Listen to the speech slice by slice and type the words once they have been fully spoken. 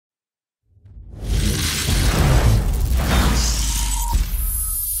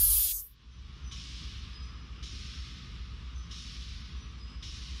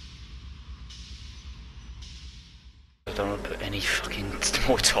fucking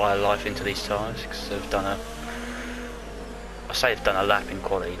more tyre life into these tyres because they've done a. I say they've done a lap in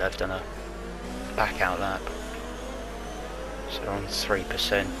quality. They've done a back out lap. So they're on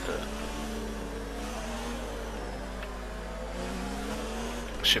 3%, but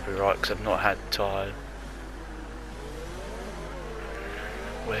should be right because I've not had tyre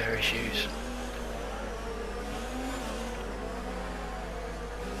wear issues.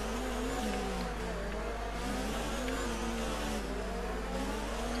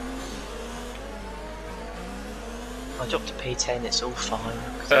 I dropped to P10, it's all fine.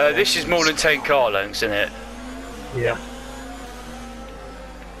 This is more than 10 car lengths, isn't it? Yeah.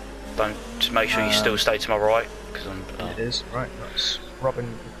 Don't just make sure you still stay to my right, because I'm. It is right. That's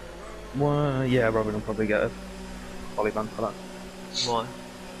Robin. Well, yeah, Robin will probably get a polyban for that. Why?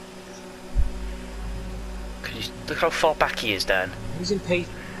 Look how far back he is, Dan. He's in P.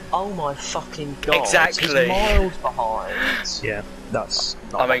 Oh my fucking god! Exactly. He's miles behind. Yeah, that's.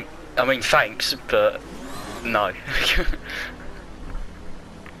 Not I mean, thanks, but no.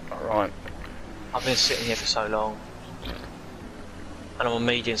 Alright. I've been sitting here for so long. And I'm on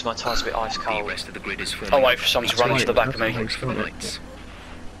mediums, my tyre's a bit ice cold. The rest of the grid is I'll wait for someone to run into the back of me.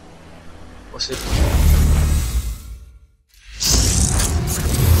 What's it?